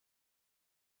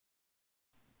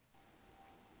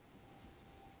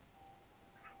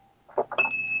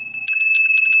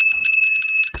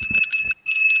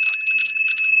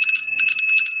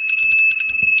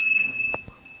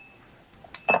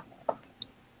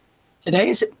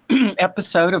Today's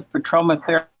episode of Petroma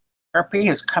Therapy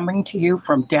is coming to you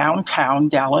from downtown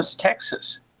Dallas,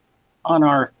 Texas. On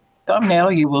our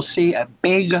thumbnail, you will see a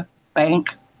big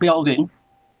bank building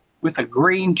with a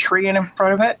green tree in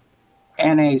front of it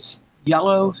and a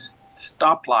yellow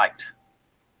stoplight.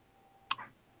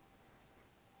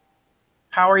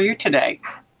 How are you today?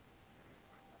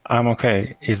 I'm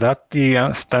okay. Is that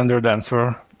the standard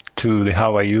answer to the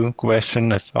how are you question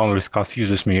that always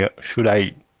confuses me? Should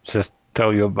I just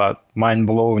tell you about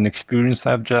mind-blowing experience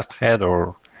I've just had,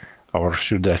 or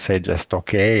should I say just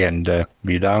okay and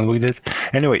be done with it?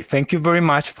 Anyway, thank you very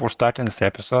much for starting this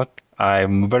episode.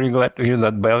 I'm very glad to hear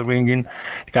that bell ringing.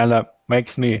 It kind of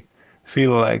makes me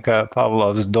feel like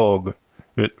Pavlov's dog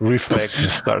with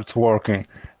reflexes starts working.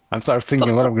 I start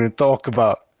thinking what I'm going to talk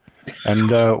about and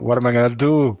what am I going to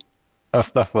do,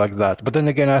 stuff like that. But then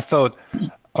again, I thought,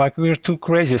 like, we're two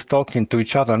crazies talking to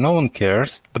each other. No one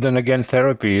cares. But then again,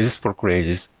 therapy is for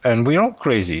crazies. And we're all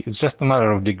crazy. It's just a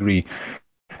matter of degree.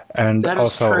 And That is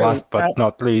also, true. last but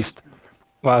not least,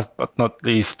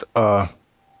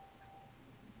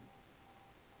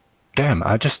 damn,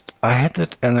 I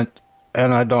had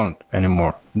and I don't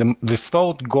anymore. The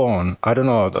thought gone. I don't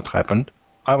know how that happened.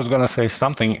 I was gonna say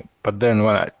something, but then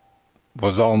when I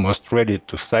was almost ready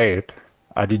to say it,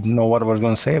 I didn't know what I was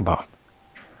gonna say about.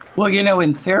 Well,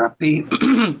 in therapy,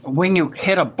 when you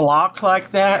hit a block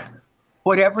like that,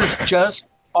 whatever's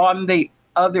just on the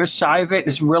other side of it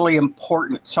is really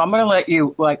important. So I'm going to let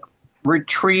you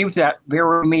retrieve that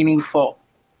very meaningful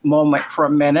moment for a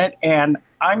minute. And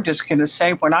I'm just going to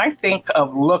say, when I think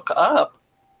of look up,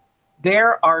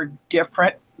 there are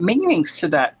different meanings to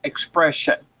that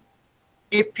expression.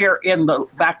 If you're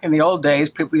back in the old days,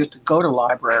 people used to go to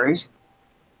libraries.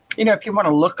 If you want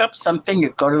to look up something, you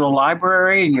go to the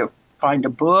library and you find a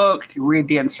book, you read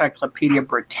the Encyclopedia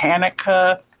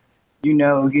Britannica,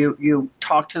 you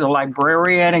talk to the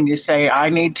librarian and you say, I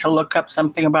need to look up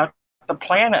something about the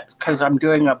planets because I'm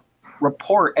doing a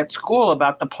report at school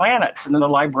about the planets. And then the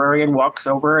librarian walks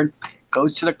over and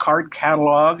goes to the card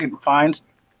catalog and finds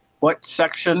what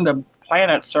section the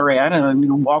planets are in. And then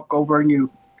you walk over and you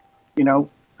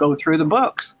go through the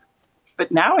books. But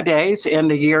nowadays, in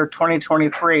the year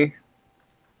 2023,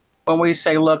 when we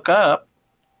say look up,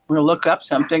 we're going to look up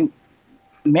something,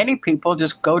 many people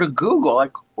just go to Google.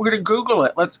 Like, we're going to Google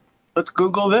it. Let's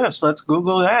Google this. Let's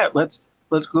Google that. Let's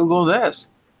Google this.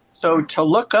 So to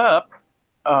look up,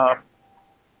 as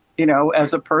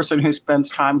a person who spends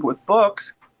time with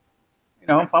books,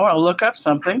 if I want to look up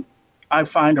something, I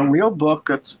find a real book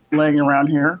that's laying around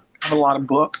here. I have a lot of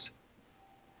books.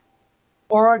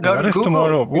 Or I go to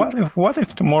Google. What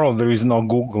if tomorrow there is no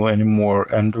Google anymore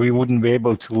and we wouldn't be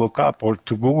able to look up or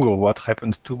to Google what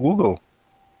happens to Google?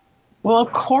 Well,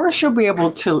 of course you'll be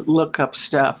able to look up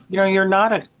stuff. You're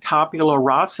not a tabula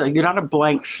rasa. You're not a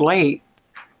blank slate.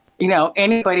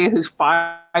 Anybody who's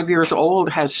 5 years old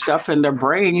has stuff in their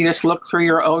brain. You just look through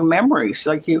your own memories.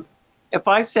 If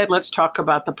I said, let's talk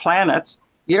about the planets,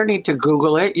 you don't need to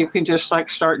Google it. You can just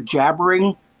start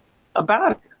jabbering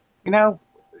about it.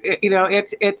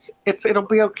 It'll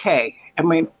be okay. I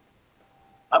mean,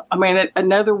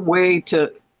 another way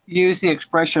to use the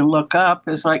expression look up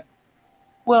is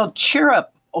well, cheer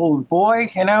up, old boy.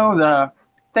 The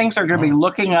things are going to be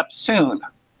looking up soon.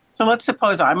 So let's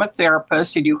suppose I'm a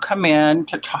therapist and you come in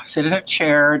to sit in a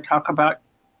chair and talk about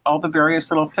all the various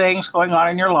little things going on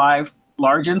in your life,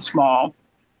 large and small.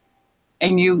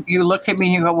 And you look at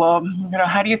me and you go, well,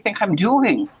 how do you think I'm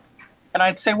doing? And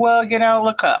I'd say, well,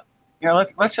 look up.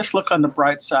 Let's just look on the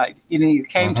bright side. You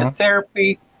came to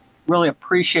therapy, really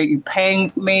appreciate you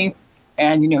paying me,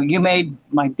 and you made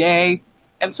my day.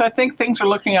 And so I think things are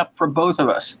looking up for both of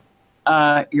us.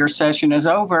 Your session is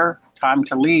over, time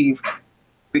to leave,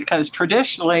 because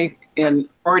traditionally in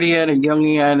Freudian and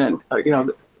Jungian, and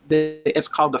it's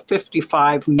called the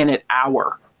 55-minute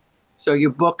hour. So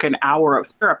you book an hour of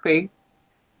therapy,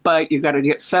 but you got to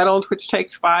get settled, which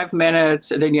takes 5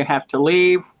 minutes, and then you have to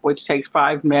leave, which takes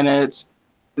 5 minutes.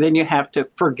 Then you have to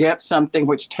forget something,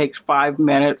 which takes 5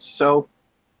 minutes. So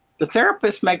the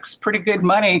therapist makes pretty good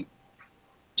money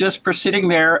just for sitting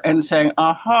there and saying,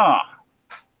 how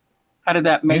did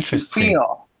that make you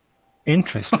feel?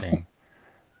 Interesting.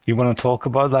 You want to talk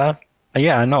about that?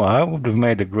 Yeah, I know. I would have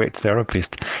made a great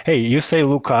therapist. Hey, you say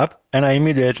look up, and I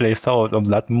immediately thought of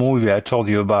that movie I told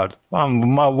you about.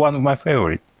 One of my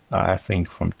favorite, I think,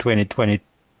 from 2022,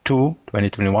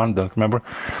 2021, don't remember.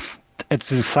 It's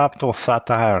a subtle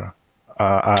satire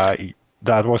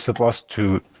that was supposed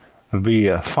to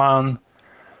be fun,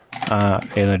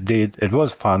 and it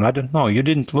was fun. I don't know. You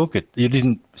didn't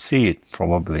see it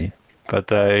probably. But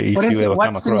if you ever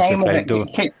come across it, I do.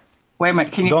 Wait a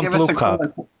minute. Can you Don't give us a look up.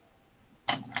 clue?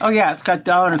 Oh yeah, it's got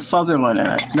Donald Sutherland in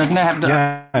it. Doesn't it have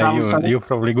Yeah, Donald Sutherland? you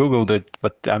probably Googled it,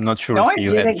 but I'm not sure No, if I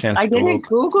you had a didn't. chance I to didn't look.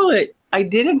 Google it. I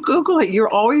didn't Google it. You're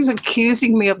always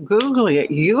accusing me of Googling it.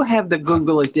 You have the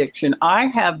Google addiction. I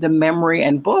have the memory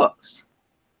and books.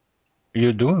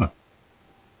 You do.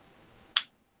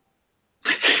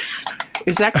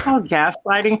 Is that called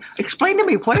gaslighting? Explain to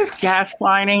me, what is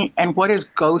gaslighting and what is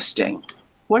ghosting?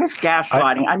 What is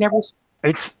gaslighting? I never.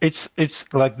 It's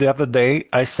like the other day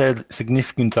I said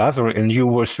significant other, and you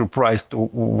were surprised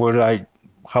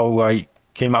how I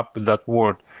came up with that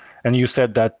word, and you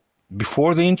said that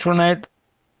before the internet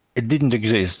it didn't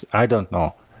exist. I don't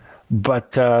know,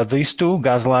 but these two,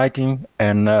 gaslighting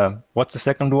and what's the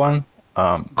second one?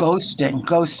 Ghosting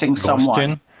someone.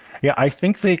 Ghosting. Yeah, I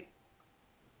think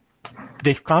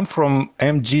they've come from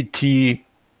MGTOW.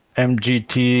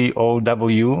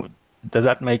 Does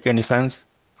that make any sense?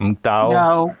 MGTOW.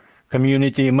 No.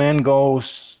 Community, man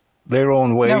goes their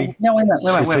own way. No, wait a minute.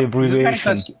 It's the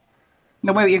abbreviation.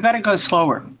 You got to go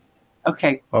slower.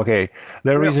 Okay. Okay.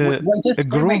 There is a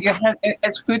group.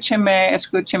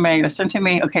 Escúchame, listen to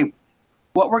me. Okay.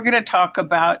 What we're going to talk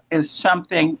about is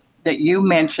something that you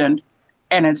mentioned,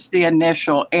 and it's the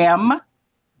initial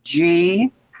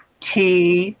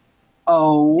MGTOW.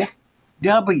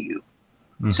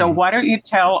 So why don't you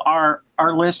tell our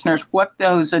listeners what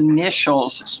those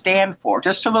initials stand for?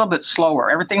 Just a little bit slower.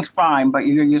 Everything's fine, but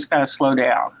you just got to slow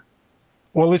down.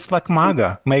 Well, it's like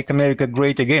MAGA, Make America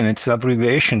Great Again. It's an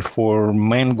abbreviation for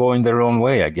men going their own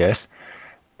way, I guess.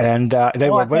 And they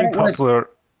were very popular.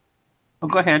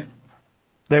 Go ahead.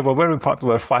 They were very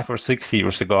popular 5 or 6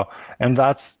 years ago. And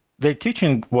their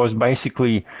teaching was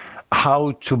basically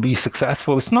how to be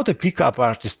successful. It's not a pickup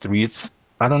artistry.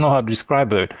 I don't know how to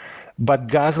describe it. But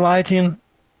gaslighting,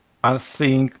 I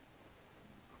think,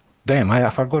 damn, I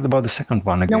forgot about the second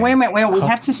one again. No, wait a minute. We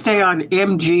have to stay on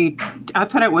MG. I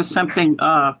thought it was something,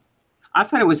 I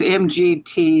thought it was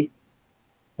MGT.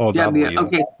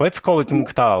 Okay. Let's call it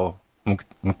MGTOW.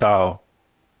 MGTOW.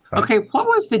 Okay, what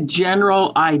was the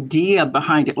general idea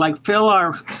behind it? Like, fill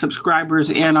our subscribers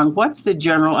in on what's the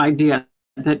general idea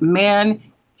that men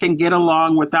can get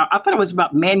along without. I thought it was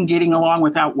about men getting along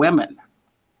without women.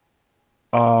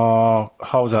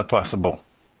 How is that possible?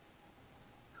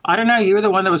 I don't know. You were the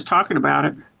one that was talking about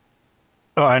it.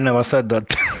 Oh, I never said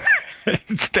that.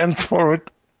 It stands for it.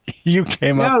 You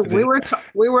came up with it.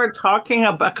 We were talking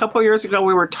about, a couple of years ago,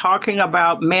 we were talking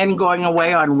about men going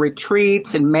away on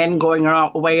retreats and men going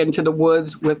away into the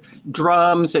woods with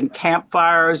drums and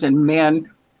campfires and men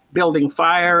building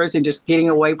fires and just getting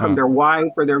away from their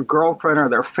wife or their girlfriend or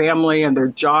their family and their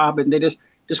job. And they just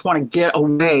want to get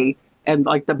away. And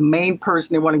like the main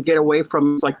person they want to get away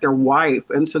from is like their wife.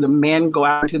 And so the men go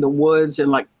out into the woods and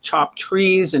like chop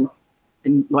trees and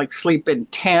like sleep in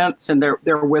tents, and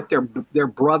they're with their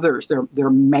brothers, their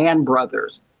man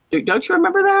brothers. Don't you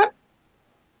remember that?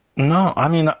 No, I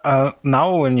mean,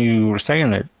 now when you were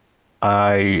saying it,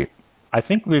 I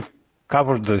think we've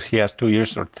covered this, yes, 2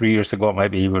 years or 3 years ago,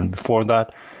 maybe even before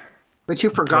that. But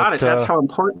you forgot it. That's how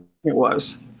important it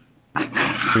was.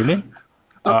 Really?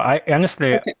 I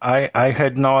honestly, okay. I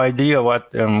had no idea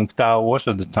what Tao was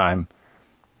at the time.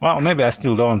 Well, maybe I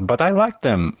still don't, but I like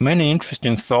them. Many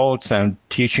interesting thoughts and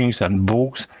teachings and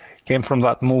books came from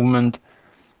that movement.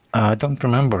 I don't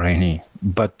remember any,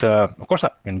 but of course I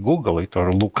can Google it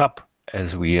or look up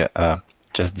as we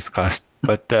just discussed.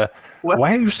 But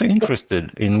why are you so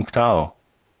interested in Tao?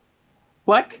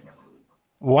 What?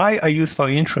 Why are you so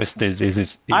interested?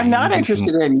 I'm not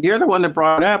interested in. You're the one that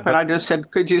brought it up, and I just said,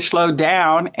 could you slow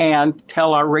down and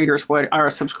tell our readers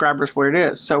our subscribers what it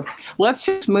is? So let's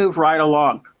just move right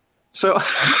along. So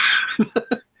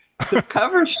the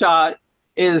cover shot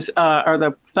is, or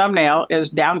the thumbnail is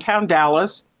downtown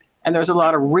Dallas, and there's a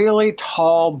lot of really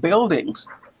tall buildings.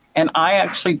 And I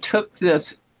actually took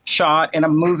this shot in a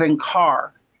moving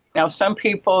car. Now, some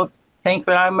people think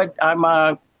that I'm a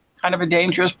kind of a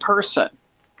dangerous person,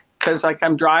 because like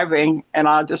I'm driving and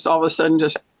I'll just all of a sudden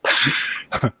just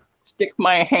stick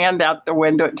my hand out the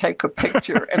window and take a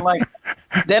picture. And like,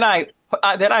 then I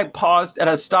paused at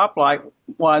a stoplight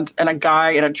once, and a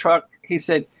guy in a truck, he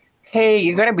said, "Hey,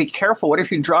 you got to be careful. What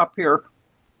if you drop your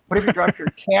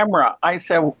camera?" I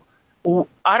said, well,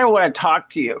 "I don't want to talk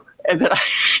to you." And then I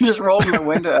just rolled my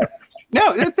window up.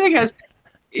 No, the thing is,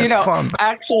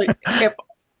 actually, if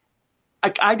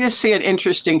I just see an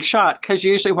interesting shot, because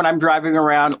usually when I'm driving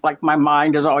around, like my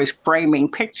mind is always framing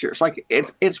pictures. Like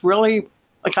it's really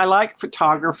like I like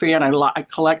photography, and I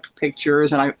collect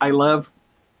pictures, and I love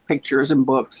pictures and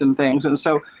books and things. And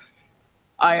so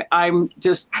I'm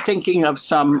just thinking of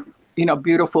some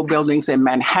beautiful buildings in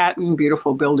Manhattan,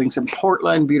 beautiful buildings in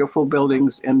Portland, beautiful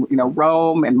buildings in,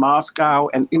 Rome and Moscow,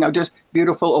 and, just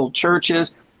beautiful old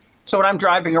churches. So when I'm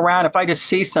driving around, if I just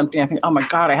see something, I think, oh my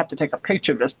God, I have to take a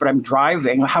picture of this, but I'm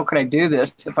driving. How can I do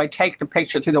this? If I take the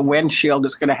picture through the windshield,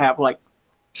 it's going to have like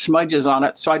smudges on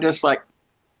it. So I just like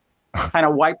kind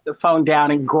of wipe the phone down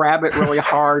and grab it really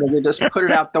hard and then just put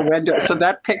it out the window. So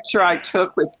that picture I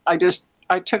took, I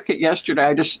took it yesterday.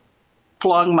 I just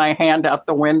flung my hand out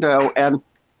the window and,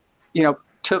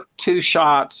 took 2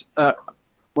 shots.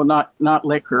 Well, not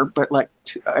liquor, but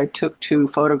I took 2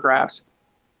 photographs.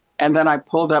 And then I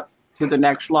pulled up to the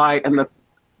next light, and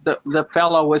the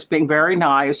fellow was being very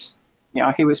nice.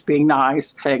 He was being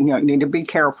nice, saying, you need to be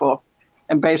careful.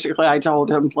 And basically, I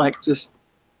told him, I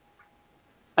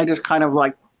just kind of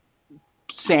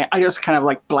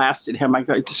blasted him. I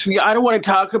go, I don't want to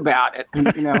talk about it.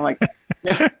 And,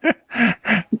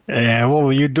 Yeah,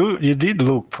 well, you did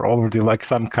look probably like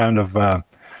some kind of, I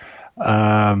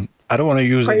don't want to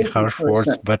use any harsh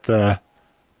words, but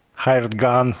hired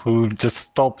gun who just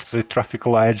stops the traffic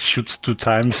light, shoots 2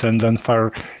 times, and then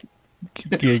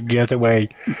get away.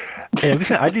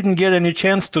 Listen, I didn't get any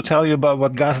chance to tell you about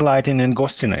what gaslighting and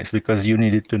ghosting is because you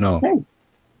needed to know.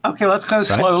 Okay, let's go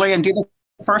slowly and do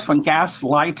the first one,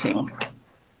 gaslighting.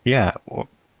 Yeah. Well,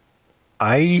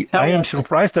 I am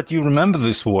surprised that you remember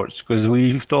these words because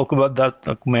we talked about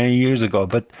that many years ago.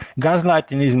 But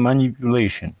gaslighting is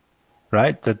manipulation,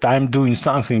 right? That I'm doing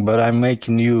something, but I'm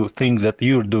making you think that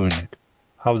you're doing it.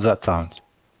 How does that sound?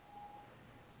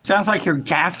 Sounds like you're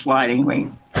gaslighting me.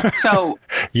 So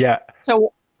yeah.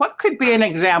 So what could be an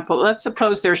example? Let's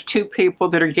suppose there's 2 people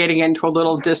that are getting into a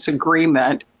little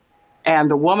disagreement, and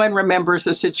the woman remembers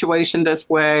the situation this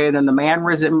way, and then the man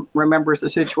remembers the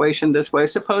situation this way.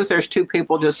 Suppose there's 2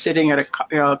 people just sitting at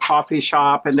a coffee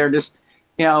shop, and they're just,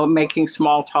 making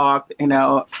small talk,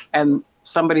 and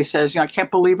somebody says, I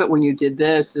can't believe it when you did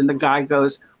this. And the guy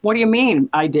goes, what do you mean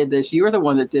I did this? You're the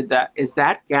one that did that. Is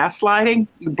that gaslighting?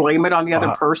 You blame it on the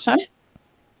other person?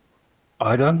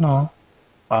 I don't know.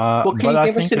 Well, can you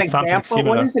give us an example?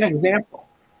 What is an example?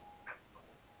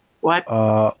 What?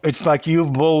 It's like you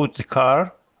bought a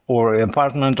car or an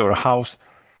apartment or a house,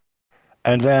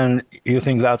 and then you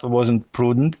think that wasn't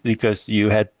prudent because you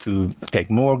had to take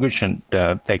mortgage and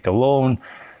take a loan.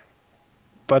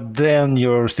 But then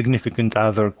your significant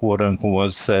other, quote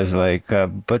unquote, says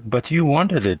but you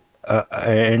wanted it.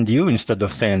 And you, instead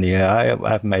of saying, yeah,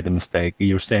 I've made a mistake,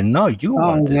 you're saying, no, you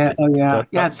wanted it. Oh,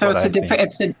 yeah. So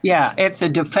it's a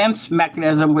defense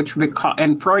mechanism, which would be called,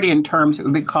 in Freudian terms, it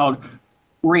would be called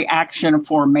reaction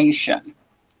formation.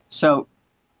 So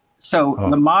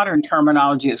the modern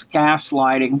terminology is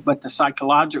gaslighting, but the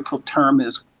psychological term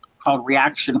is called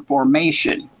reaction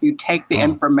formation. You take the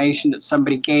information that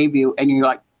somebody gave you and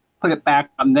you put it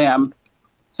back on them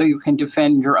so you can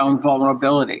defend your own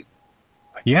vulnerability.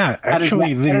 Yeah,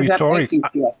 actually, the rhetoric,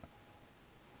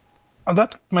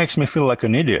 that makes me feel like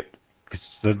an idiot.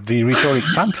 The rhetoric,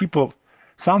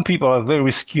 some people are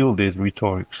very skilled at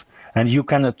rhetorics, and you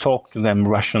cannot talk to them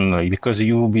rationally because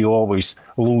you will be always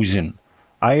losing.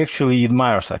 I actually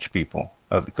admire such people.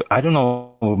 I don't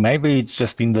know, maybe it's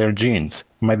just in their genes.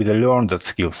 Maybe they learned that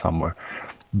skill somewhere.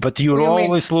 But you're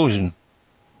always losing.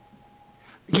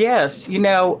 Yes,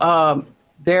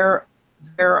 there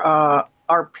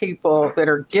are people that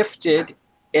are gifted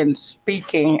in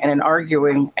speaking and in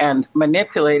arguing and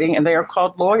manipulating, and they are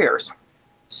called lawyers.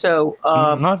 So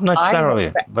not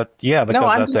necessarily, but yeah. No,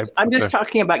 I'm just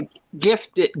talking about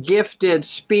gifted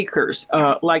speakers.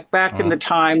 Like back in the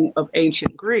time of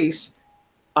ancient Greece,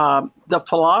 the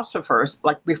philosophers,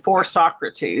 like before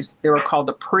Socrates, they were called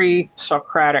the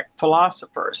pre-Socratic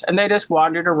philosophers, and they just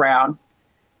wandered around,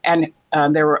 and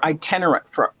they were itinerant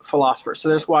philosophers. So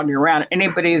they're just wandering around.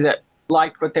 Anybody that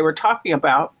liked what they were talking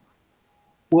about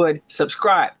would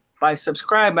subscribe. By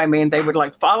subscribe, I mean they would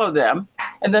follow them,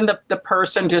 and then the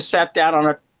person just sat down on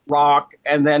a rock,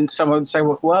 and then someone would say,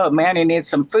 well, man, he needs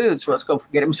some food, so let's go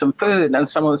get him some food. And then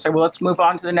someone would say, well, let's move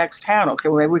on to the next town. Okay,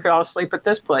 well, maybe we could all sleep at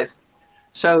this place.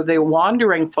 So the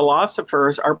wandering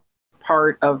philosophers are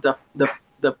part of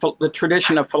the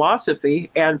tradition of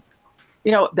philosophy, and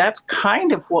that's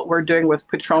kind of what we're doing with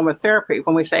Petroma therapy.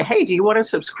 When we say, hey, do you want to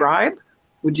subscribe?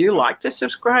 Would you like to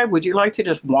subscribe? Would you like to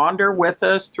just wander with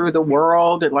us through the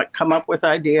world and come up with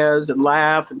ideas and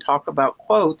laugh and talk about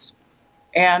quotes?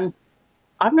 And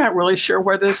I'm not really sure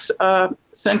where this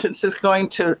sentence is going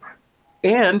to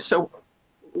end. So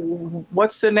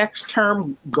what's the next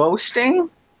term? Ghosting?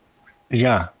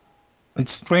 Yeah.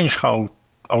 It's strange how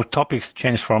our topics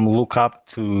change from look up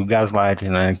to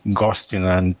gaslighting and ghosting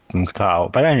and tau.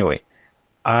 But anyway,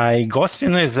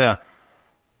 ghosting is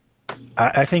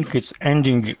I think it's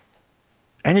ending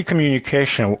any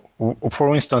communication.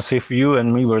 For instance, if you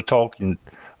and me were talking,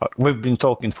 we've been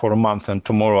talking for a month, and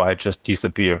tomorrow I just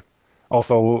disappear.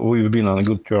 Although we've been on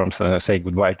good terms and say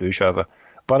goodbye to each other,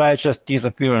 but I just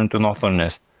disappear into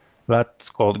nothingness. That's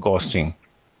called ghosting.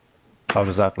 How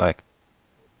does that like?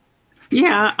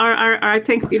 Yeah, I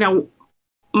think,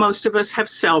 most of us have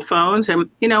cell phones, and,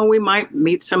 we might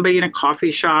meet somebody in a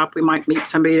coffee shop. We might meet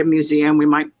somebody at a museum. We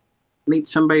might meet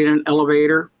somebody in an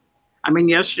elevator. I mean,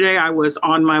 yesterday I was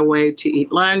on my way to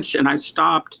eat lunch, and I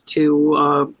stopped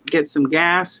to get some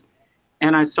gas,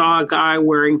 and I saw a guy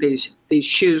wearing these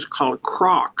shoes called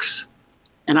Crocs,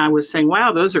 and I was saying,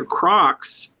 "Wow, those are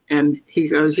Crocs." And he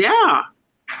goes, "Yeah."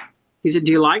 He said,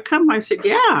 "Do you like them?" I said,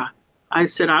 "Yeah." I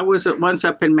said, "I was at once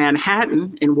up in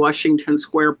Manhattan in Washington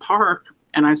Square Park,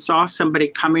 and I saw somebody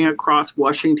coming across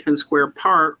Washington Square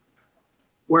Park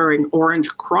wearing orange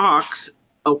Crocs,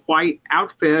 a white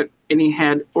outfit, and he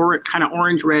had kind of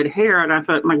orange red hair. And I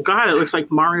thought, my God, it looks like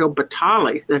Mario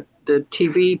Batali, the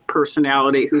TV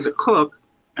personality who's a cook.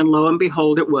 And lo and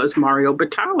behold, it was Mario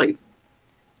Batali.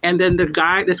 And then the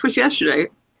guy, this was yesterday,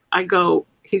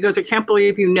 he goes, "I can't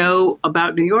believe you know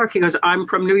about New York." He goes, "I'm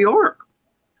from New York."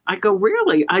 I go,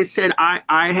 "Really?" I said,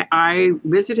 I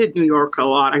visited New York a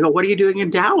lot. I go, "What are you doing in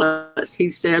Dallas?" He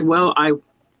said, "Well,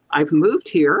 I've moved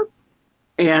here,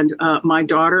 and my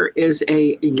daughter is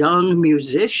a young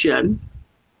musician,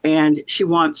 and she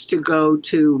wants to go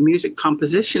to music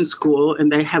composition school,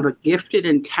 and they have a gifted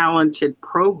and talented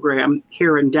program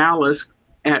here in Dallas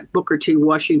at Booker T.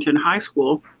 Washington High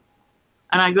School."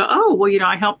 And I go, "Oh, well,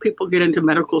 I help people get into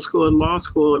medical school and law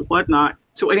school and whatnot."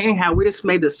 So anyhow, we just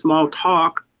made this small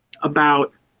talk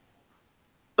about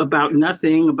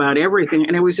nothing, about everything.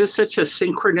 And it was just such a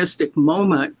synchronistic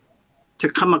moment to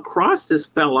come across this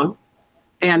fellow.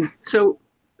 And so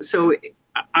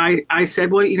I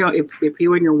said, "Well, if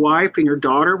you and your wife and your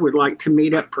daughter would like to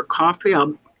meet up for coffee,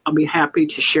 I'll be happy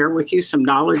to share with you some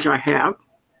knowledge I have."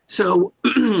 So,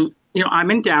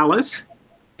 I'm in Dallas,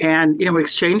 and, we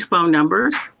exchanged phone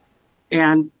numbers,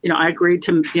 and, I agreed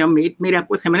to, meet up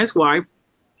with him and his wife.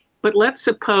 But let's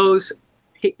suppose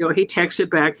he texted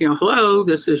back, "Hello,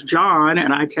 this is John."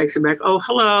 And I texted back, "Oh,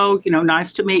 hello,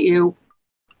 nice to meet you.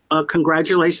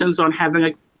 Congratulations on having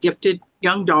a gifted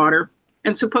young daughter."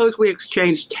 And suppose we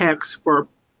exchanged texts for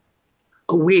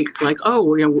a week, like, "Oh,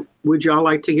 would y'all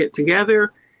like to get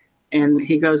together?" And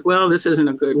he goes, "Well, this isn't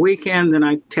a good weekend." Then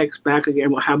I text back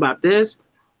again, "Well, how about this?"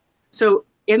 So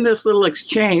in this little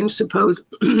exchange, suppose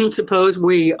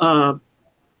we,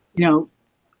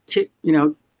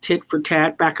 tit for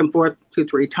tat, back and forth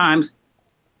 2-3 times.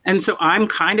 And so I'm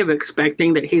kind of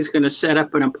expecting that he's going to set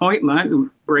up an appointment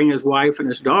and bring his wife and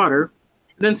his daughter.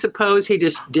 Then suppose he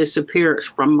just disappears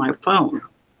from my phone.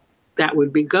 That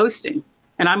would be ghosting.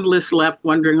 And I'm just left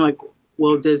wondering, like,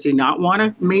 well, does he not want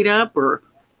to meet up, or,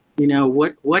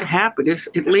 what happened?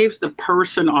 It leaves the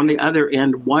person on the other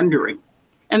end wondering.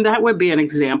 And that would be an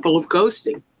example of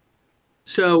ghosting.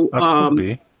 So, Could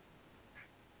be.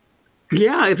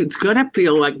 yeah, if it's going to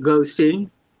feel like ghosting,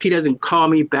 if he doesn't call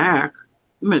me back,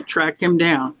 I'm going to track him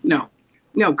down. No,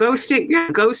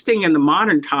 ghosting in the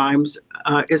modern times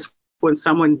is when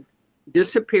someone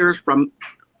disappears from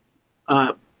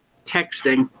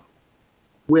texting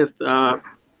with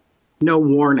no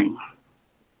warning.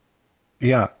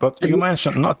 Yeah, but you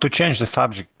mentioned not to change the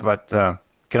subject, but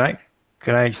can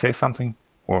I say something,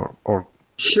 or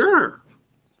Sure.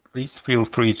 please feel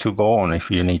free to go on if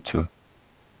you need to.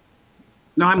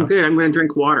 No, I'm good. I'm going to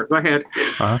drink water. Go ahead.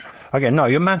 Okay, no,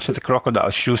 you mentioned the crocodile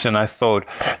shoes, and I thought,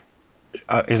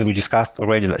 as we discussed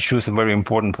already, that shoes are a very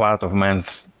important part of man's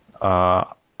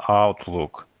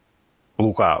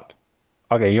lookout.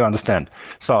 Okay, you understand.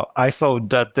 So I thought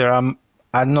that there are,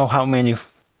 I don't know how many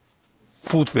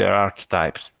footwear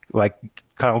archetypes, like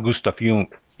Carl Gustav Jung,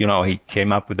 he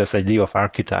came up with this idea of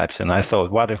archetypes, and I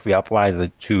thought, what if we apply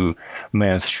it to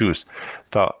men's shoes?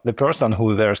 So the person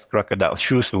who wears crocodile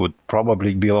shoes would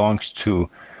probably belong to,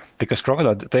 because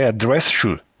crocodile, they are dress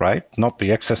shoes, right? Not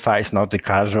the exercise, not the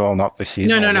casual, not the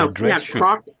seasonal. No. Dress shoes.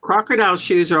 Crocodile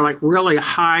shoes are like really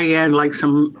high end, like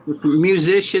some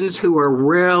musicians who are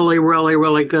really, really,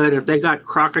 really good. If they got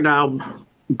crocodile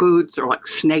boots or like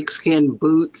snakeskin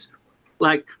boots,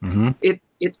 like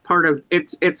it's part of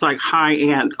it's like high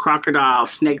end crocodile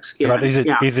snakeskin. But is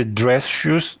it dress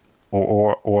shoes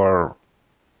or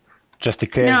just a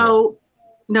casual?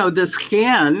 No, the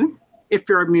skin. If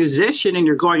you're a musician and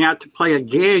you're going out to play a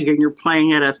gig and you're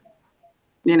playing at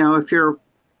if you're,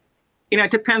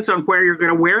 it depends on where you're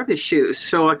going to wear the shoes.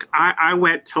 So like I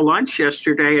went to lunch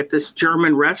yesterday at this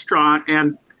German restaurant,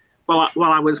 and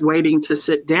while I was waiting to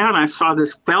sit down, I saw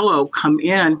this fellow come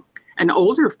in, an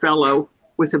older fellow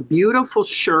with a beautiful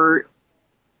shirt.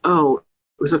 Oh, it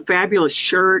was a fabulous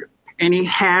shirt. And he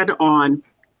had on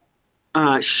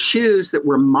shoes that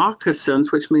were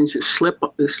moccasins, which means you slip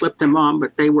them on,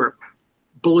 but they were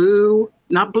blue,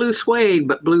 not blue suede,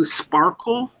 but blue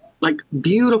sparkle, like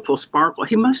beautiful sparkle.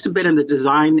 He must have been in the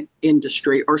design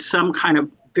industry or some kind of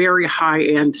very high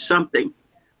end something.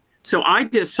 So I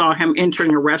just saw him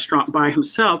entering a restaurant by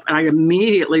himself, and I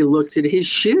immediately looked at his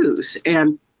shoes.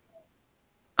 And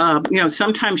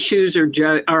sometimes shoes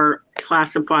are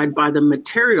classified by the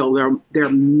material they're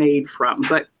made from.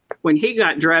 But when he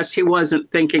got dressed, he wasn't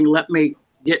thinking, "Let me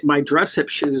get my dress-up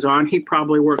shoes on." He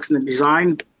probably works in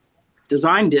the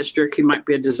design district. He might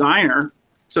be a designer,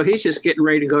 so he's just getting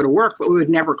ready to go to work. But we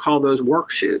would never call those work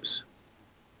shoes.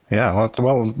 Yeah,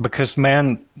 well, because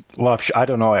men love, I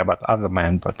don't know about other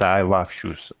men, but I love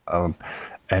shoes.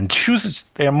 And shoes,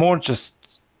 they're more just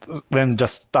than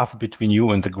just stuff between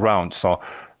you and the ground. So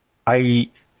they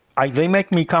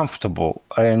make me comfortable.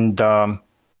 And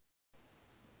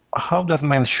how does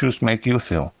men's shoes make you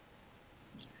feel?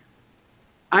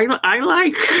 I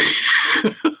like,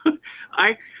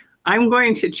 I'm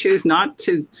going to choose not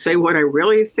to say what I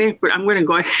really think, but I'm going to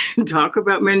go ahead and talk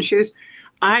about men's shoes.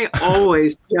 I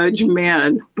always judge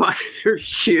men by their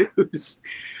shoes.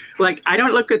 Like, I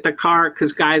don't look at the car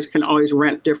because guys can always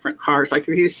rent different cars. Like,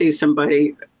 if you see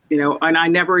somebody, and I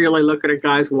never really look at a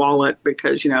guy's wallet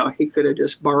because, he could have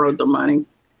just borrowed the money.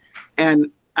 And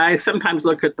I sometimes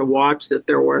look at the watch that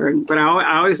they're wearing, but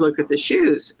I always look at the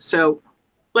shoes. So,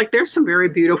 like, there's some very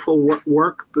beautiful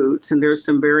work boots, and there's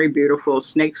some very beautiful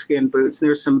snakeskin boots, and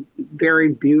there's some very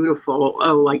beautiful,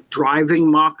 like driving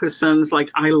moccasins.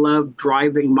 Like, I love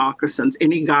driving moccasins.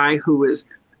 Any guy who is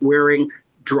wearing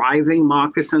driving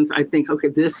moccasins, I think, okay,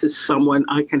 this is someone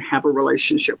I can have a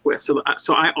relationship with. So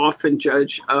I often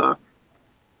judge, I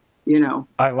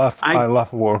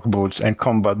love work boots and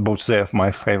combat boots. They're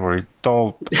my favorite.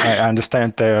 Though I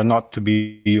understand they're not to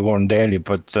be worn daily,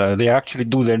 but they actually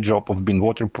do their job of being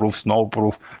waterproof,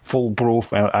 snowproof,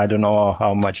 foolproof, and I don't know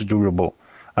how much durable.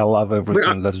 I love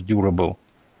everything that's durable.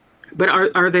 But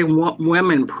are they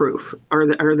women proof?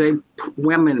 Are they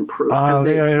women proof?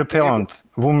 They are repellent.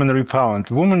 Women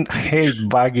repellent. Women hate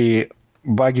baggy.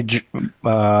 What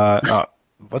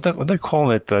do they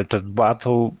call it? The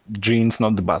battle jeans,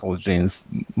 not the battle jeans.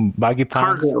 Baggy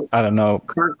pants. Cargo. I don't know.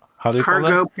 How do you call it?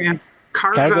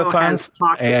 Cargo pants.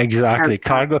 Exactly.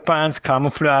 Cargo pants,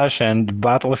 camouflage, and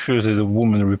battle shoes is a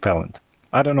woman repellent.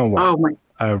 I don't know why. Oh my!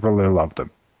 I really love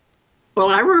them. Well,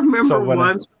 I remember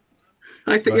once.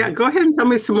 Go ahead and tell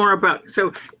me some more about.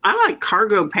 So I like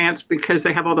cargo pants because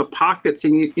they have all the pockets,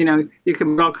 and you can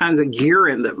put all kinds of gear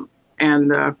in them.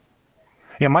 And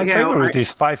yeah, my favorite is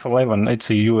 511.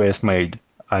 It's a U.S. made.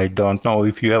 I don't know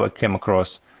if you ever came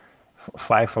across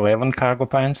 511 cargo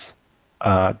pants.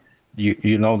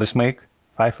 You know this make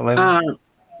 511?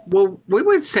 Well, we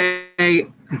would say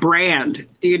brand.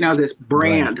 Do you know this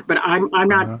brand? But I'm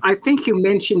not. I think you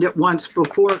mentioned it once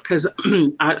before because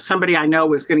somebody I know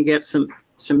was going to get some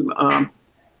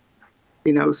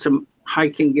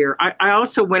hiking gear. I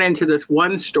also went into this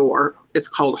one store. It's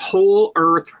called Whole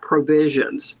Earth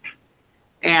Provisions,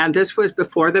 and this was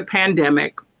before the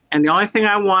pandemic. And the only thing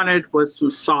I wanted was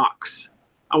some socks.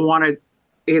 I wanted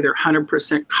either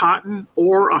 100% cotton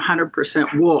or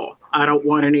 100% wool. I don't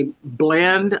want any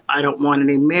blend. I don't want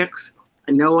any mix.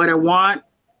 I know what I want.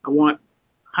 I want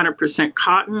 100%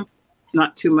 cotton,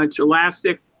 not too much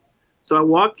elastic. So I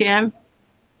walk in,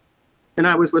 and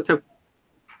I was with a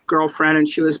girlfriend, and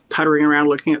she was puttering around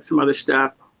looking at some other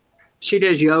stuff. She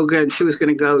does yoga, and she was going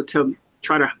to go to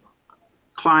try to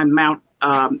climb Mount,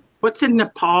 what's in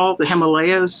Nepal, the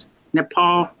Himalayas,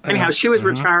 Nepal. Anyhow, she was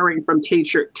retiring from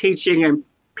teaching, and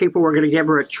people were going to give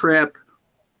her a trip.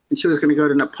 And she was going to go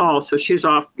to Nepal, so she's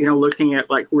off, looking at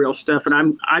like real stuff.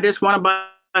 And I just want to buy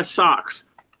socks.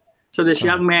 So this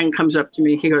young man comes up to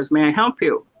me. He goes, "May I help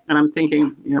you?" And I'm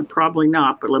thinking, probably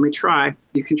not, but let me try.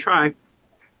 You can try.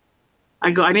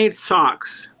 I go, "I need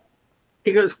socks."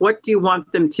 He goes, "What do you want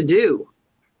them to do?"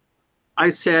 I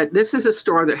said, "This is a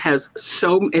store that has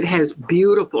it has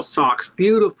beautiful socks,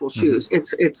 beautiful shoes.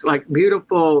 It's like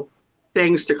beautiful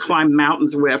things to climb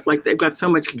mountains with. Like they've got so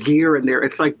much gear in there.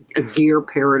 It's like a gear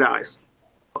paradise."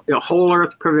 Whole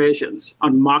Earth Provisions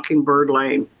on Mockingbird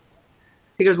Lane.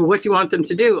 He goes, "Well, what do you want them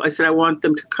to do?" I said, "I want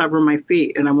them to cover my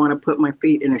feet, and I want to put my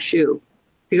feet in a shoe."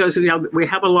 He goes, "We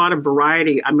have a lot of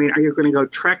variety. I mean, are you going to go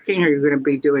trekking? Are you going to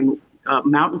be doing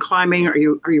mountain climbing? Are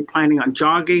you planning on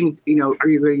jogging? Are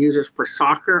you going to use this for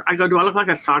soccer?" I go, "Do I look like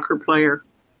a soccer player?"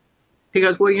 He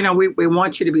goes, well, we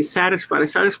want you to be satisfied. I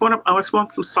said, I just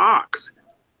want some socks.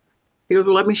 He goes,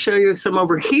 well, let me show you some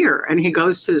over here. And he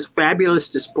goes to this fabulous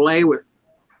display with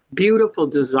beautiful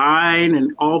design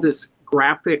and all this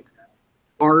graphic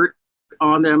art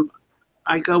on them.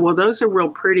 I go, well, those are real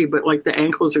pretty, but like the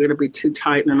ankles are going to be too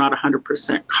tight and they're not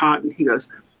 100% cotton. He goes,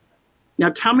 now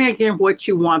tell me again what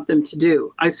you want them to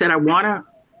do. I said, I want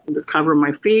to cover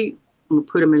my feet. I'm going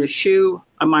to put them in a shoe.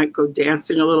 I might go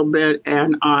dancing a little bit,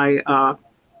 and I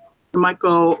might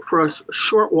go for a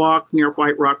short walk near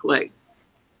White Rock Lake.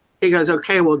 He goes,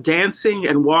 okay, well, dancing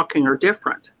and walking are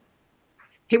different.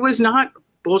 He was not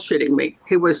bullshitting me.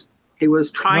 He was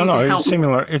trying to help me.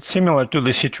 It's similar to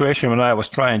the situation when I was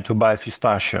trying to buy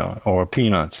pistachio or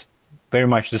peanuts. Very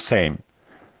much the same.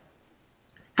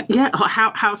 Yeah,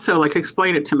 how so? Like,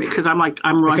 explain it to me, because I'm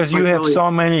wrong. Because you have so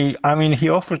many. I mean, he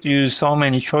offered you so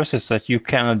many choices that you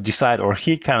cannot decide, or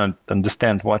he cannot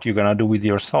understand what you're gonna do with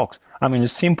your socks. I mean, a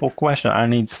simple question: I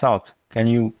need socks.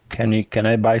 Can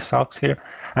I buy socks here?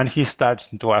 And he starts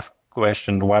to ask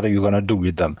questions: what are you gonna do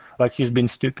with them? Like he's been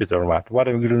stupid or what? What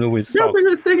are you gonna do with socks?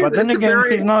 But then again,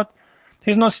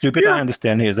 he's not stupid. Yeah. I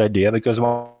understand his idea, because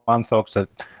one socks are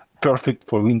perfect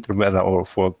for winter weather or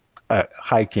for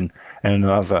hiking, and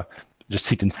another just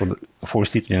sitting for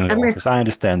sitting in the office. I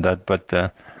understand that, but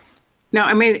no,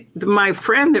 I mean, my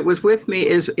friend that was with me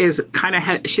is kind of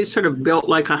she's sort of built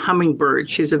like a hummingbird.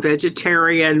 She's a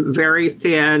vegetarian, very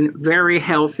thin, very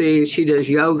healthy. She does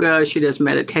yoga, she does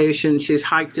meditation, she's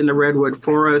hiked in the redwood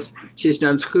forest, she's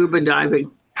done scuba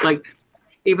diving. Like,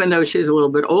 even though she's a little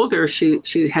bit older, she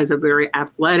has a very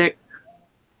athletic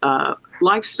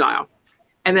lifestyle.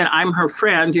 And then I'm her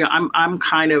friend. I'm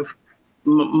kind of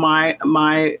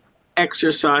my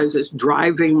exercise is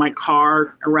driving my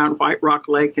car around White Rock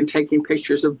Lake and taking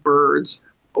pictures of birds,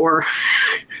 or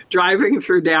driving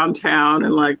through downtown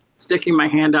and like sticking my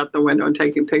hand out the window and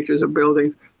taking pictures of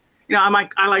buildings.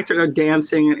 I like to go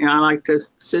dancing, and I like to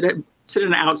sit in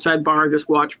an outside bar and just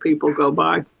watch people go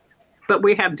by. But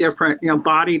we have different,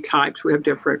 body types. We have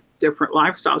different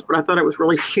lifestyles. But I thought it was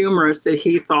really humorous that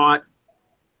he thought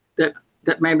that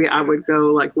maybe I would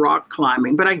go like rock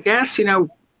climbing. But I guess,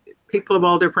 people of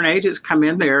all different ages come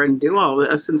in there and do all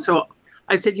this. And so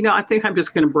I said, I think I'm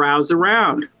just going to browse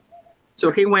around.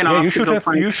 So he went off. You should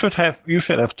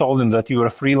have told him that you are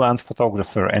a freelance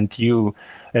photographer, and you,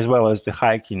 as well as the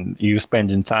hiking, you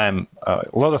spending time, a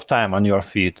lot of time on your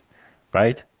feet,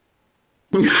 right?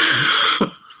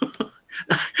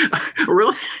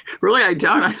 Really, I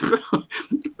don't. I spend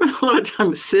a lot of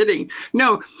time sitting.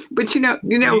 No, but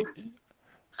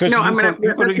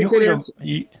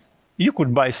you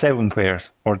could buy 7 pairs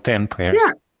or 10 pairs,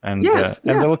 and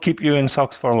they'll keep you in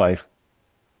socks for life.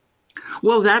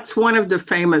 Well, that's one of the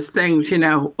famous things,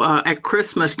 at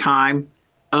Christmas time,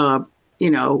 some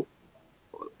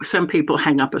people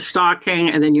hang up a stocking,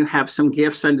 and then you have some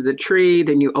gifts under the tree,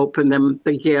 then you open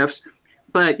the gifts.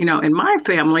 But, in my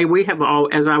family, we have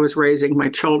as I was raising my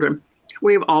children,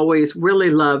 we've always really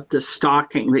loved the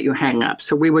stocking that you hang up.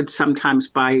 So we would sometimes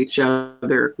buy each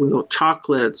other little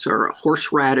chocolates or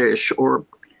horseradish or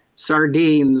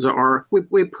sardines, or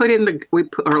we put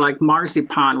or like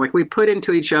marzipan, like we put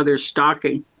into each other's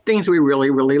stocking things we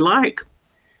really, really like.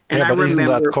 And but isn't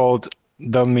that called,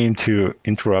 don't mean to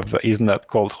interrupt, but isn't that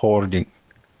called hoarding?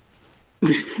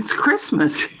 It's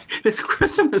Christmas. It's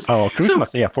Christmas. Oh,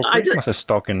 Christmas! So for Christmas is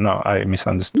stocking. No, I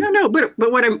misunderstood. No, but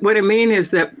what I mean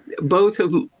is that both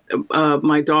of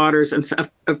my daughters and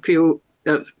a few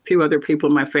other people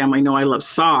in my family know I love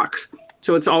socks.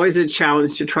 So it's always a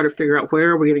challenge to try to figure out where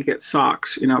are we going to get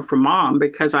socks, from mom,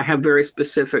 because I have very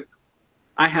specific.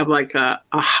 I have like a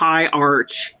high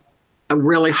arch, a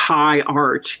really high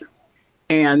arch,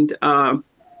 and.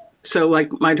 So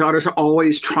like my daughters are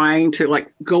always trying to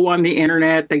like go on the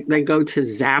internet. They go to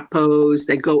Zappos.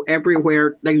 They go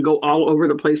everywhere. They go all over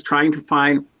the place trying to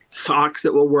find socks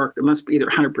that will work. It must be either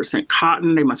 100%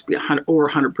 cotton. They must be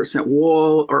 100%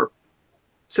 wool. Or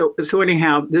so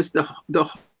anyhow, the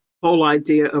whole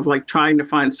idea of like trying to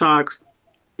find socks,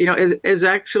 is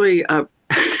actually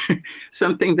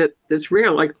something that's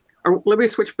real. Like, or let me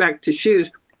switch back to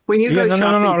shoes. When you go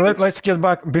shopping, no. Let's get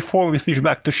back before we switch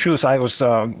back to shoes.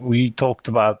 We talked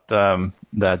about cargo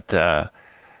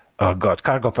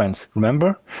pants.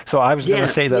 Remember? So I was going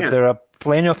to say that there are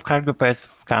plenty of cargo pants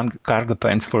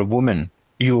for women.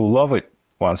 You love it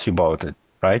once you bought it,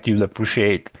 right? You'll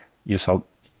appreciate. You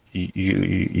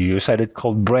said it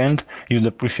called brand. You'll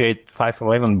appreciate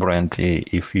 511 brand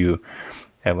if you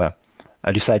ever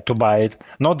decide to buy it.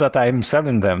 Not that I'm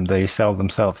selling them; they sell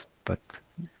themselves, but.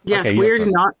 Yes, okay, we're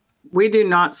not. we do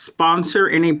not sponsor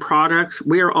any products.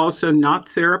 We are also not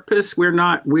therapists.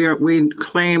 We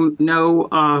claim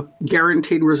no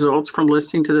guaranteed results from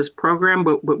listening to this program,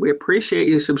 but we appreciate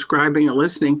you subscribing and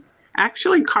listening.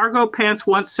 Actually, cargo pants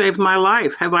once saved my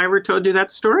life. Have I ever told you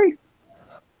that story?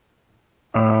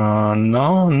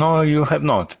 No, you have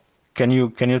not. Can you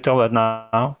tell that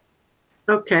now?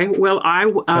 Okay. Well,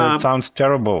 It sounds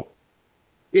terrible.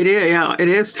 it is. Yeah, it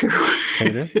is true.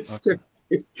 It is? It's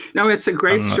Okay. no, it's a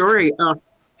great I'm not story.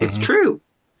 It's true.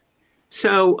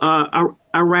 So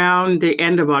around the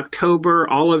end of October,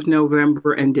 all of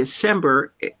November and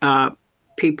December,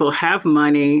 people have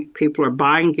money. People are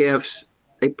buying gifts.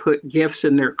 They put gifts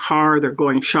in their car. They're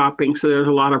going shopping. So there's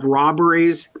a lot of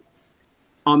robberies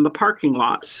on the parking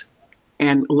lots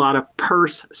and a lot of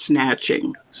purse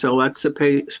snatching. So let's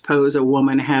suppose a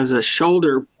woman has a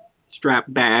shoulder strap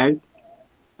bag.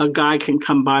 A guy can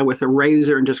come by with a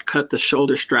razor and just cut the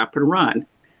shoulder strap and run.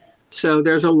 So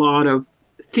there's a lot of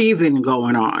thieving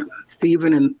going on,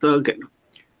 thieving and thugging.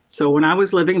 So when I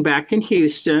was living back in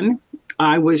Houston,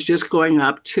 I was just going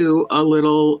up to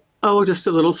just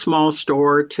a little small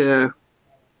store to,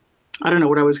 I don't know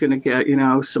what I was going to get,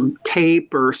 some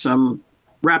tape or some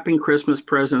wrapping Christmas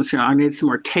presents. I needed some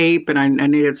more tape and I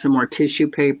needed some more tissue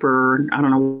paper. I don't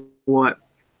know what.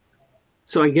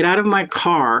 So I get out of my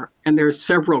car and there's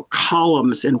several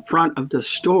columns in front of the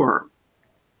store.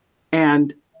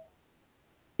 And,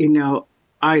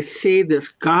 I see this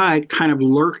guy kind of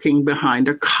lurking behind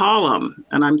a column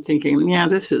and I'm thinking, yeah,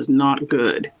 this is not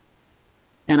good.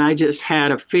 And I just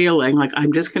had a feeling like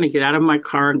I'm just going to get out of my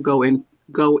car and go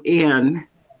in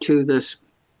to this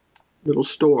little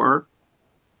store.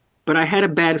 But I had a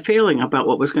bad feeling about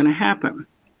what was going to happen.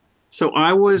 So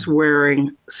I was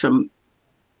wearing some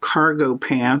cargo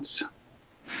pants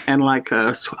and like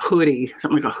a hoodie,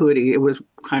 something like a hoodie. It was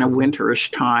kind of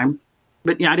winterish time,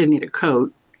 but yeah, I didn't need a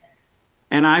coat.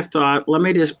 And I thought, let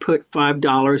me just put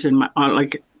 $5 in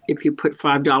like if you put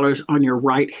 $5 on your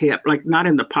right hip, like not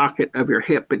in the pocket of your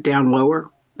hip, but down lower,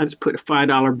 I just put a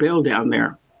 $5 bill down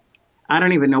there. I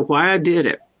don't even know why I did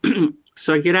it.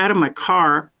 So I get out of my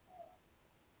car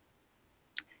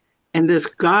and this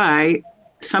guy,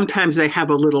 sometimes they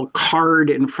have a little card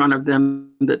in front of them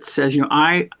that says,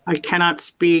 I cannot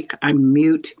speak, I'm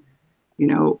mute,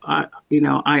 I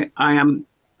am,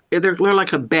 they're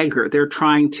like a beggar. They're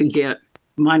trying to get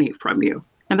money from you.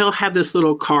 And they'll have this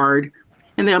little card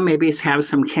and they'll maybe have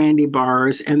some candy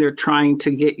bars and they're trying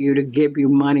to get you to give you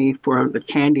money for the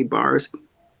candy bars.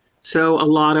 So a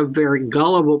lot of very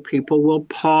gullible people will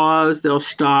pause, they'll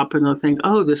stop and they'll think,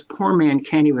 oh, this poor man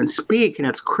can't even speak and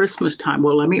it's Christmas time.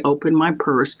 Well, let me open my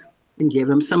purse and give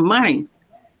him some money.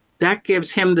 That gives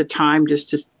him the time just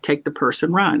to take the purse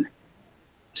and run.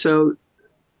 So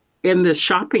in this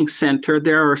shopping center,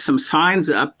 there are some signs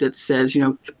up that says,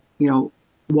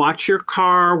 watch your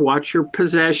car, watch your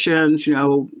possessions.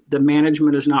 The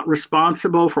management is not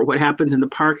responsible for what happens in the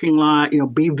parking lot.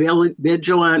 Be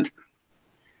vigilant.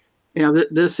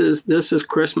 This is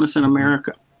Christmas in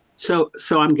America. So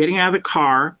I'm getting out of the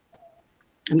car,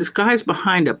 and this guy's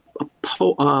behind a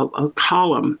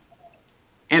column,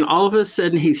 and all of a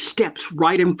sudden he steps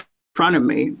right in front of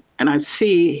me, and I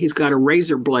see he's got a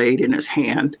razor blade in his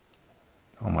hand.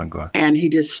 Oh my God. And he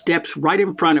just steps right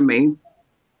in front of me.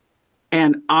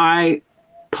 And I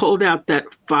pulled out that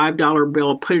 $5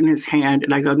 bill, put it in his hand,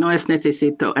 and I go, no es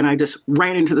necesito. And I just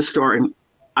ran into the store. And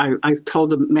I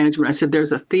told the management, I said,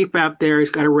 there's a thief out there.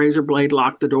 He's got a razor blade,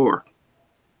 lock the door.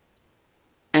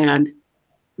 And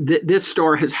this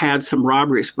store has had some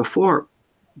robberies before,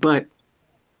 but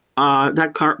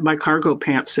my cargo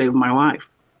pants saved my life.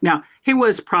 Now, he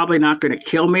was probably not going to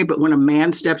kill me, but when a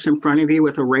man steps in front of you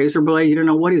with a razor blade, you don't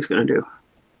know what he's going to do.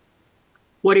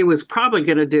 What he was probably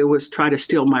going to do was try to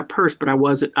steal my purse, but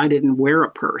I didn't wear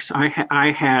a purse. I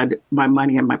had my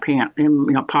money in my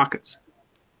pockets.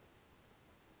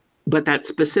 But that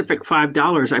specific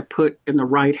 $5 I put in the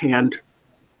right hand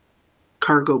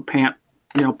cargo pant,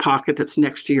 pocket that's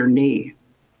next to your knee.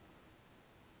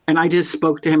 And I just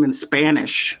spoke to him in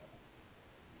Spanish.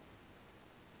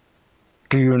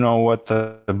 Do you know what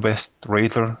the best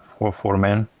razor for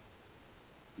men?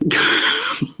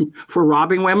 For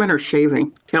robbing women or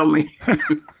shaving? Tell me.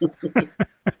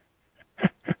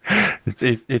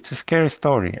 It's a scary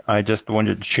story. I just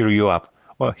wanted to cheer you up.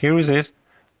 Well, here it is.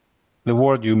 The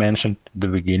word you mentioned at the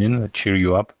beginning, cheer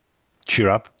you up. Cheer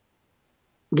up.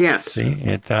 Yes. See,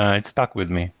 it stuck with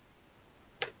me.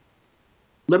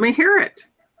 Let me hear it.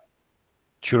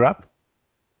 Cheer up.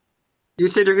 You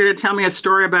said you're going to tell me a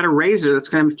story about a razor that's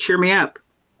going to cheer me up.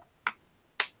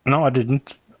 No, I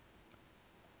didn't.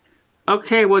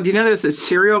 Okay, well, do you know there's a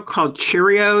cereal called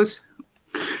Cheerios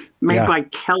made Yeah. by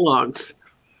Kellogg's?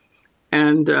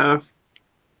 And, I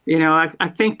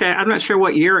think that I'm not sure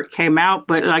what year it came out,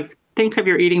 but like, think of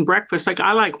you're eating breakfast. Like,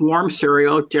 I like warm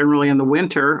cereal generally in the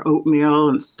winter, oatmeal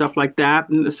and stuff like that.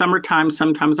 In the summertime,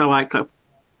 sometimes I like a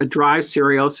dry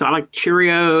cereal. So I like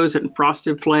Cheerios and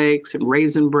Frosted Flakes and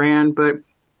Raisin Bran. But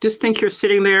just think you're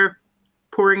sitting there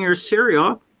pouring your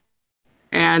cereal,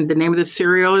 and the name of the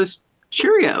cereal is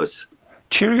Cheerios.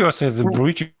 Cheerios is a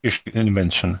British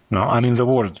invention. No, I mean the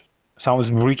word sounds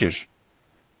British,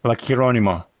 like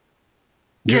Hieronymo.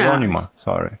 Yeah, Geronimo,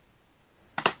 sorry.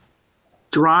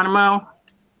 Geronimo.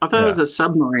 I thought it was Yeah. a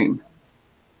submarine.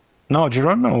 No,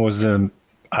 Geronimo was,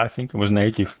 I think it was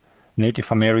Native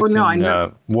Oh no, I American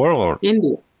know warlord.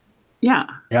 India. Yeah,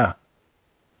 Yeah.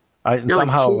 they're like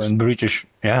Somehow chiefs. in British,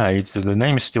 yeah, it's the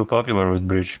name is still popular with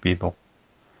British people.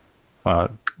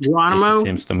 At least it Geronimo.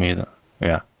 seems to me.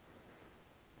 Yeah.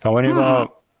 So Hmm.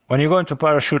 when you go into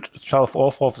parachute yourself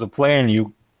off of the plane,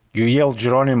 you yell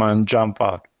Geronimo and jump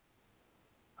out.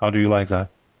 How do you like that?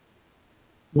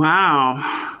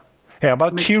 Wow. Yeah,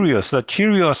 about Makes Cheerios.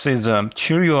 Cheerios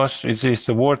is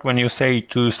the word when you say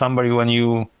to somebody when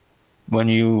you when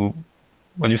you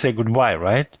say goodbye,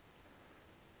 right?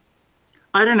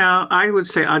 I don't know. I would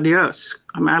say adios.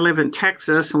 I mean, I live in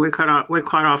Texas, and we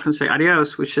quite often say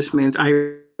adios, which just means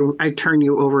I turn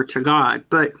you over to God.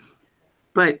 But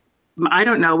I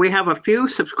don't know. We have a few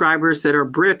subscribers that are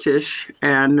British,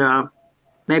 and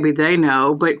maybe they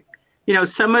know. But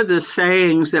some of the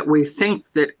sayings that we think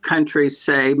that countries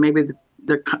say, maybe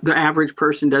the average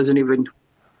person doesn't even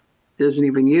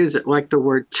use it, like the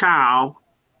word ciao.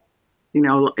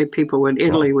 If people in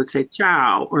Italy Well, would say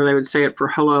ciao, or they would say it for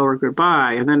hello or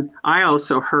goodbye. And then I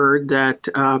also heard that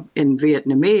in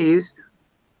Vietnamese,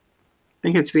 I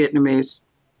think it's Vietnamese,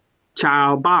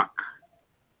 ciao bak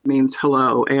means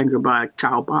hello and goodbye,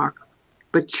 ciao bak.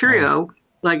 But oh, cheerio,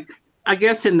 like, I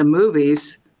guess in the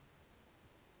movies,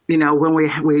 when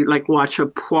we like watch a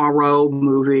Poirot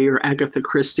movie or Agatha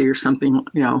Christie or something,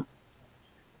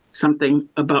 something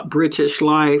about British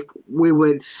life, we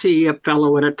would see a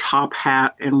fellow in a top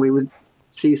hat, and we would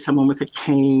see someone with a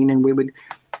cane, and we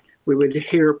would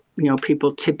hear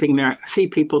see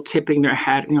people tipping their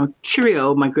hat,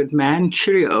 cheerio, my good man,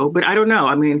 cheerio. But I don't know.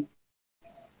 I mean,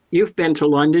 you've been to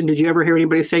London. Did you ever hear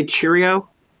anybody say cheerio?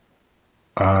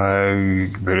 I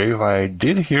believe I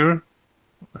did hear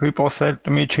people said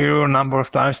to me Cheerio a number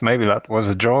of times. Maybe that was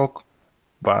a joke,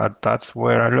 but that's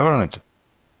where I learned it.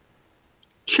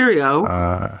 Cheerio.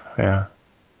 Yeah.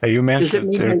 You Does it mentioned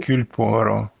mean like, Hercule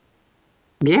Poirot.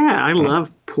 yeah, I Hmm?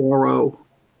 love Poirot.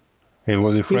 It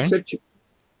was a He's French? such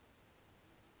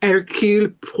Hercule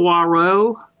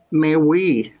Poirot, mais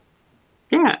oui.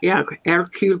 Yeah, yeah.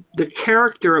 Hercule, the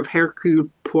character of Hercule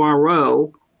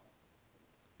Poirot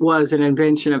was an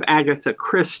invention of Agatha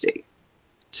Christie.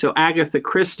 So Agatha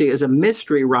Christie is a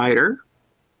mystery writer,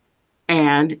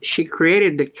 and she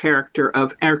created the character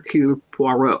of Hercule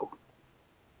Poirot.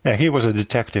 Yeah, he was a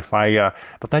detective.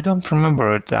 But I don't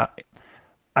remember it.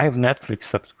 I have Netflix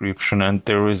subscription, and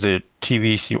there is a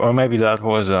TV series, or maybe that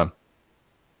was a.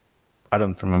 I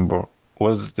don't remember.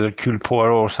 Was the Hercule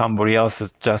Poirot or somebody else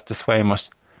is just as famous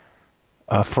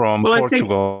from Well, I think,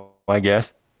 Portugal, I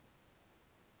guess.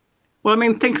 well, I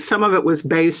mean, think some of it was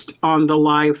based on the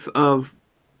life of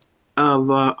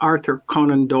Arthur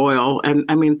Conan Doyle, and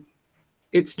I mean,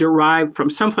 it's derived from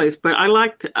someplace. But I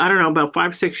don't know, about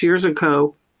 5, 6 years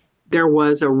ago, there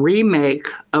was a remake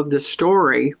of the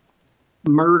story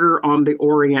Murder on the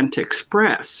Orient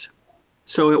Express.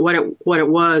 So it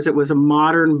was a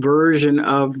modern version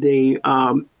of the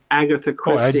Agatha Oh,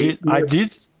 Christie.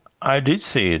 I did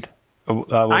see it.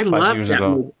 That I was five loved years that ago.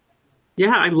 movie.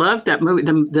 Yeah, I loved that movie.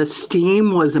 The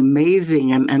steam was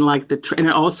amazing, and like and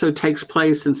it also takes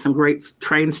place in some great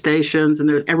train stations, and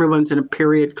everyone's in a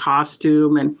period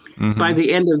costume, and by Hmm.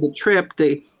 the end of the trip,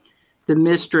 the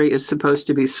mystery is supposed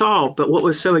to be solved. But what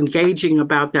was so engaging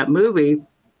about that movie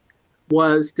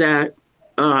was that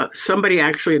somebody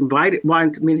actually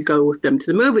wanted me to go with them to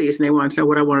the movies, and they wanted to know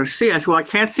what I wanted to see. I said, well, I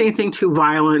can't see anything too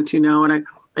violent, and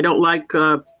I don't like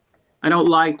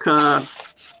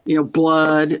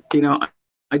blood,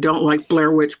 I don't like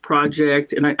Blair Witch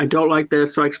Project, and I don't like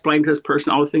this. So I explained to this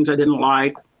person all the things I didn't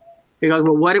like. He goes,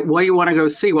 well, what do you want to go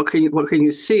see? What can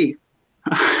you see?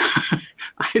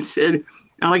 I said,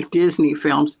 I like Disney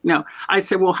films. No, I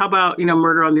said, well, how about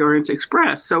Murder on the Orient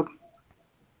Express? So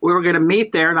we were going to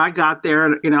meet there, and I got there,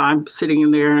 and I'm sitting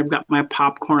in there, and I've got my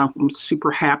popcorn. I'm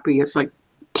super happy. It's like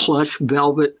plush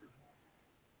velvet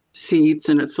seats,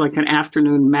 and it's like an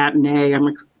afternoon matinee. I'm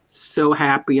like so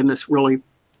happy in this really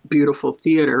beautiful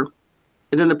theater.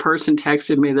 And then the person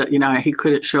texted me that, he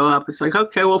couldn't show up. It's like,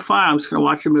 okay, well, fine. I'm just going to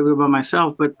watch a movie by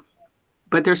myself.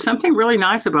 But there's something really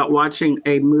nice about watching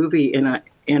a movie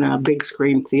in a big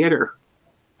screen theater.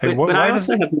 Hey, But I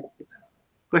also have.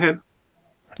 Go ahead.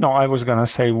 No, I was gonna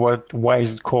say why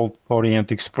is it called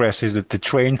Orient Express? Is it the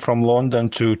train from London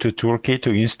to Turkey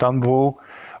to Istanbul,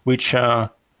 which I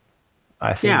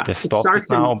think they stopped it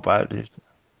now, but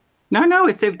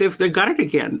no, they've got it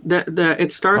again.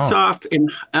 It starts off in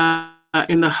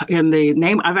the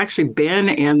name. I've actually been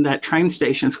in that train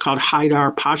station. It's called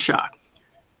Haydar Pasha.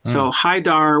 So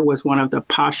Haydar was one of the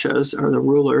pashas or the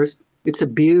rulers. It's a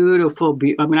beautiful.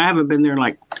 I mean, I haven't been there in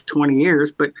like 20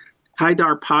 years, but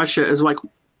Haydar Pasha is like.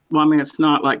 Well, I mean, it's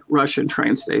not like Russian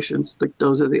train stations. Like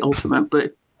those are the ultimate.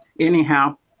 But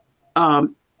anyhow,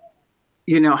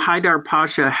 Haydar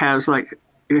Pasha has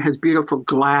has beautiful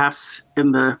glass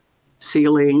in the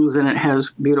ceilings, and it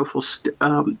has beautiful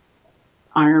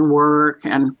ironwork,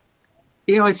 and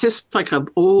it's just like an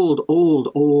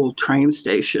old train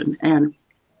station. And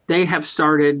they have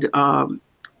started.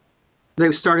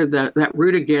 They've started that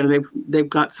route again. They've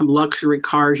got some luxury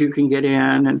cars you can get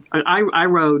in, and I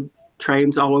rode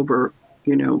trains all over,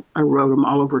 I rode them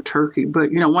all over Turkey. But,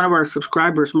 one of our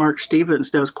subscribers, Mark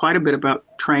Stevens, knows quite a bit about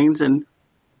trains. And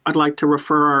I'd like to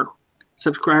refer our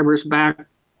subscribers back a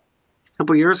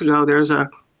couple of years ago. There's a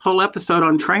whole episode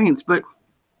on trains. But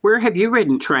where have you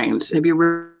ridden trains? Have you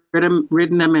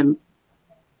ridden them in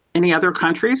any other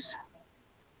countries?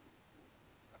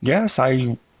 Yes,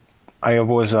 I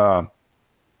rode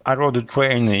a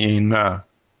train in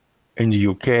the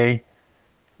UK,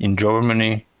 in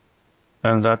Germany,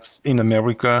 and that's in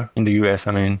America, in the US.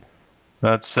 I mean,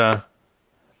 that's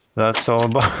all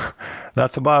about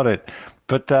that's about it.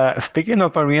 But speaking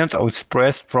of Oriental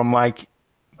Express, from I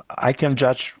can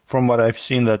judge from what I've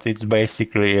seen that it's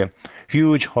basically a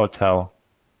huge hotel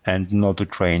and not a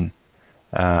train,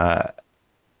 because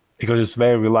it's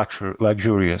very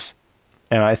luxurious.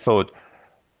 And I thought,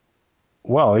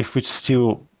 well, if it's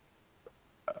still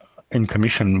in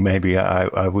commission, maybe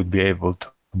I would be able to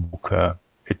book a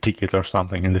ticket or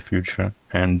something in the future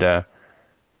and have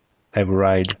a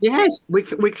ride. Yes, we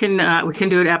can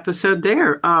do an episode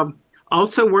there.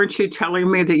 Also, weren't you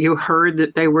telling me that you heard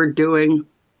that they were doing,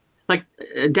 like,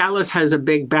 Dallas has a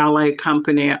big ballet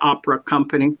company, opera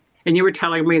company, and you were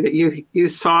telling me that you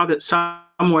saw that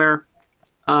somewhere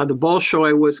the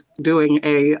Bolshoi was doing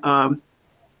a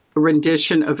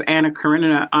rendition of Anna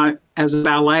Karenina as a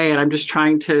ballet, and I'm just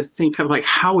trying to think of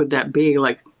how would that be,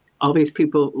 like all these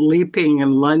people leaping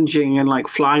and lunging and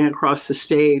flying across the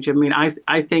stage. I mean,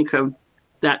 I think of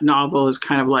that novel as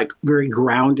kind of very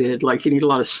grounded, you need a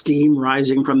lot of steam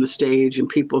rising from the stage and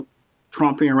people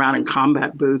tromping around in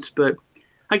combat boots. But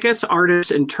I guess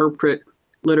artists interpret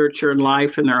literature and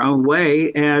life in their own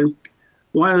way. And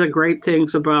one of the great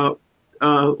things about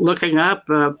looking up,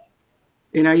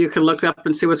 you can look up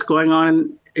and see what's going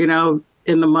on,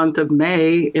 in the month of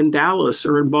May in Dallas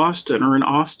or in Boston or in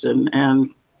Austin.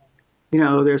 And,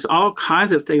 there's all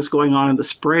kinds of things going on in the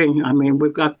spring. I mean,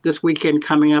 we've got this weekend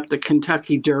coming up, the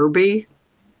Kentucky Derby.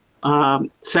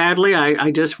 Sadly, I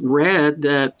just read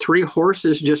that 3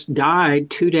 horses just died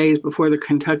 2 days before the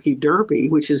Kentucky Derby,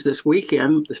 which is this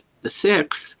weekend, the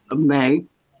 6th of May.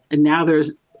 And now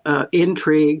there's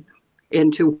intrigue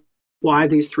into why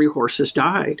these 3 horses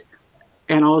died.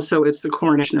 And also it's the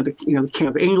coronation of the King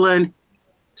of England.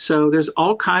 So there's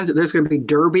there's going to be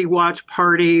Derby watch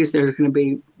parties. There's going to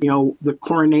be, the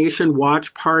coronation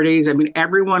watch parties. I mean,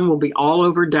 everyone will be all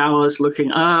over Dallas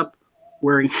looking up,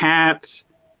 wearing hats.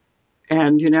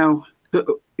 And, you have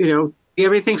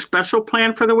anything special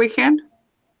planned for the weekend?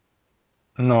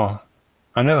 No,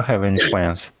 I never have any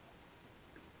plans.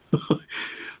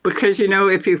 Because,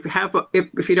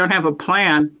 if you don't have a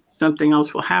plan, something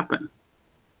else will happen.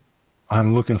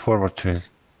 I'm looking forward to it.